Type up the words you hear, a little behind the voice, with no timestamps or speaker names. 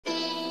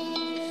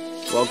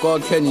Well,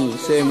 God, Kenny,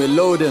 saying we're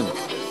loading.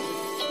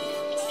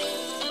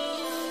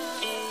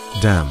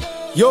 Damn.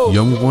 Yo.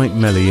 Young white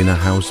Melly in a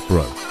house,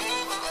 bro.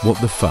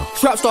 What the fuck?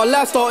 Trapstar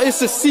lifestyle,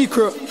 it's a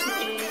secret.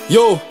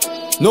 Yo.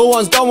 No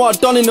one's done what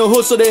I've done in the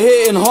hood, so they're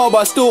hating hard,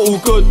 but still all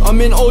good. I'm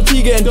in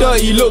OT getting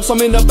dirty looks, I'm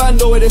in the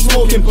bando where they're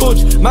smoking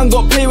budge. Man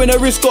got play when the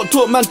risk got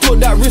took, man took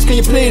that risk and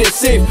you played it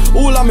safe.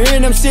 All I'm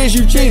hearing them say is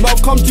you changed, but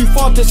I've come too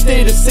far to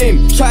stay the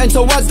same. Chatting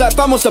to wads like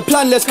fam, what's the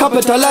plan, let's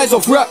capitalise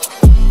off rap.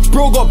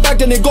 Bro got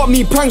bagged and they got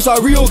me pranked, so I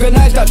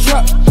reorganised that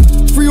trap.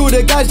 Free all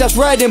the guys that's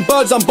riding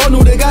birds and bun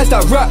all the guys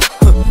that rap.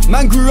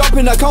 Man grew up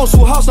in a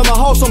council house, now my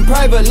house on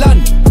private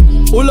land.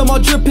 All of my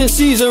dripping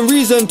season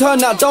reason, turn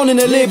that down in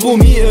a label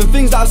meeting.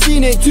 Things that I've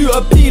seen ain't too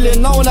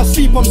appealing, now when I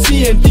sleep I'm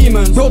seeing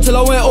demons. Bro, till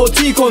I went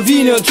OT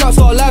convenient,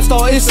 Trapstar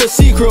lifestyle, it's a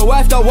secret.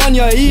 Wife that 1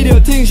 year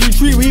idiot, things you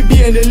treat, we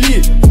beating the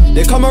lead.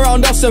 They come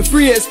around us and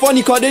free, it's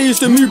funny cause they used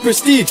to move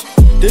prestige.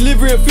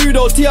 Delivering food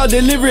OT, I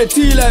deliver it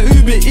to you like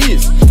Uber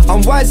Eats.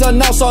 I'm wiser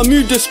now so I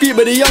move discreet,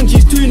 but the young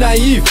G's too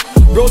naive.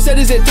 Bro said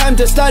is it time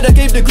to slide, I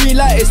gave the green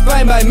light, it's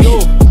fine by me.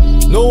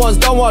 No one's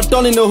done what I've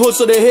done in the hood,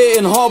 so they're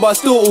hating hard, but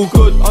still all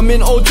good. I'm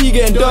in OT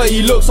getting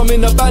dirty looks, I'm in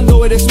the bando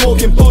where they're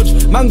smoking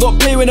budge. Man got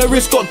play when the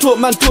risk got took,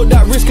 man took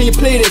that risk and you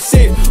played it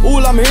safe.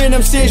 All I'm hearing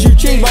them say is you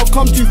changed, but I've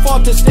come too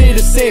far to stay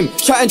the same.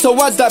 Chatting to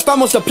wads like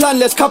fam, what's the plan,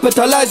 let's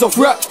capitalise off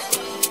rap.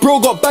 Bro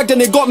got bagged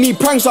and they got me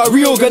pranked, so I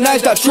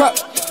reorganised that trap.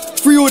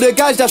 Free all the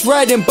guys that's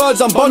riding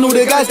birds and bun all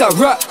the guys that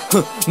rap.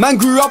 Man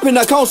grew up in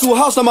a council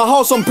house, now my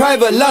house on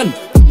private land.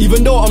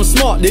 Even though I'm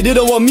smart, they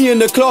didn't want me in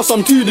the class,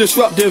 I'm too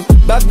disruptive.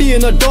 Bad B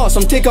in the dance,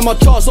 I'm taking my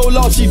chance, so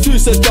loud she too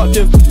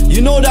seductive.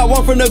 You know that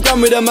one from the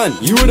gram with a man,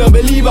 you wouldn't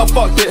believe I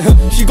fucked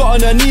it. She got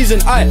on her knees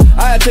and I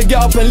had to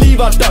get up and leave,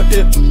 I ducked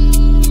it.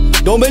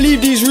 Don't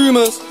believe these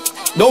rumours,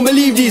 don't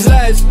believe these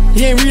lies.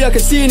 He ain't real, I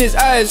can see in his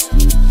eyes.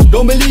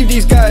 Don't believe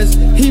these guys,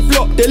 he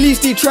flopped, at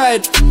least he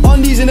tried.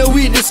 On these in a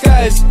weak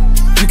disguise.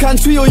 You can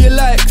tweet all you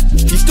like,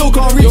 you still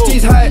can't reach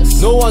these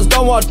heights. No one's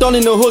done what I've done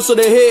in the hood, so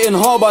they're hating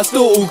hard, but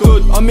still all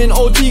good. I'm in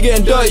OT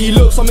getting dirty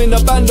looks, I'm in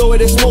the bando where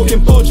they're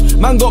smoking budge.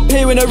 Man got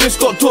pay when the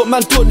risk got took,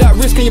 man took that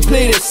risk and you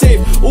played it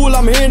safe. All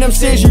I'm hearing them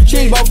say is you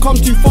changed, but I've come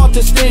too far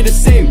to stay the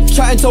same.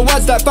 Chatting to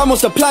wads like fam,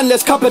 what's the plan,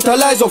 let's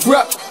capitalise off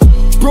rap.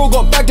 Bro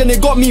got bagged and they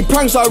got me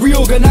pranked, so I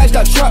reorganised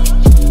that trap.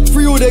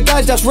 Free all the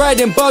guys that's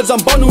riding birds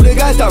and bun all the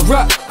guys that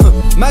rap.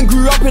 Man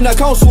grew up in a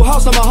council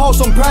house, now my house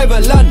on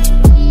private land.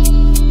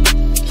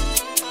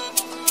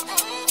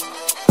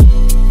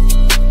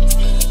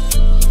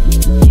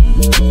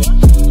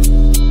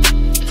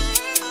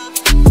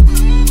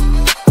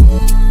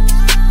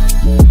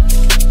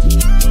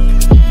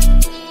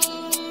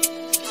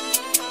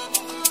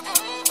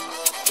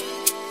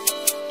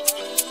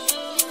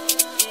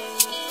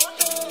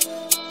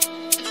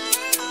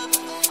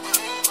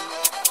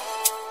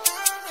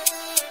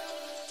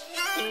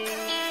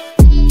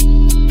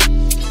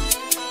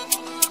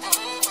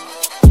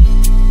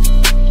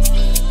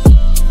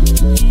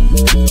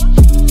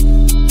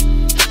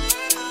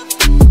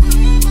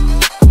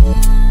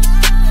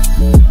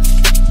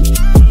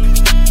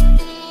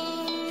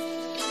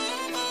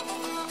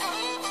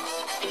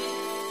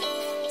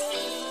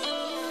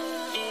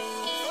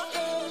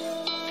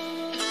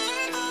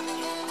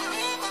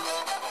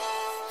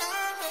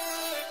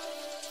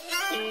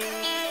 SUAVE.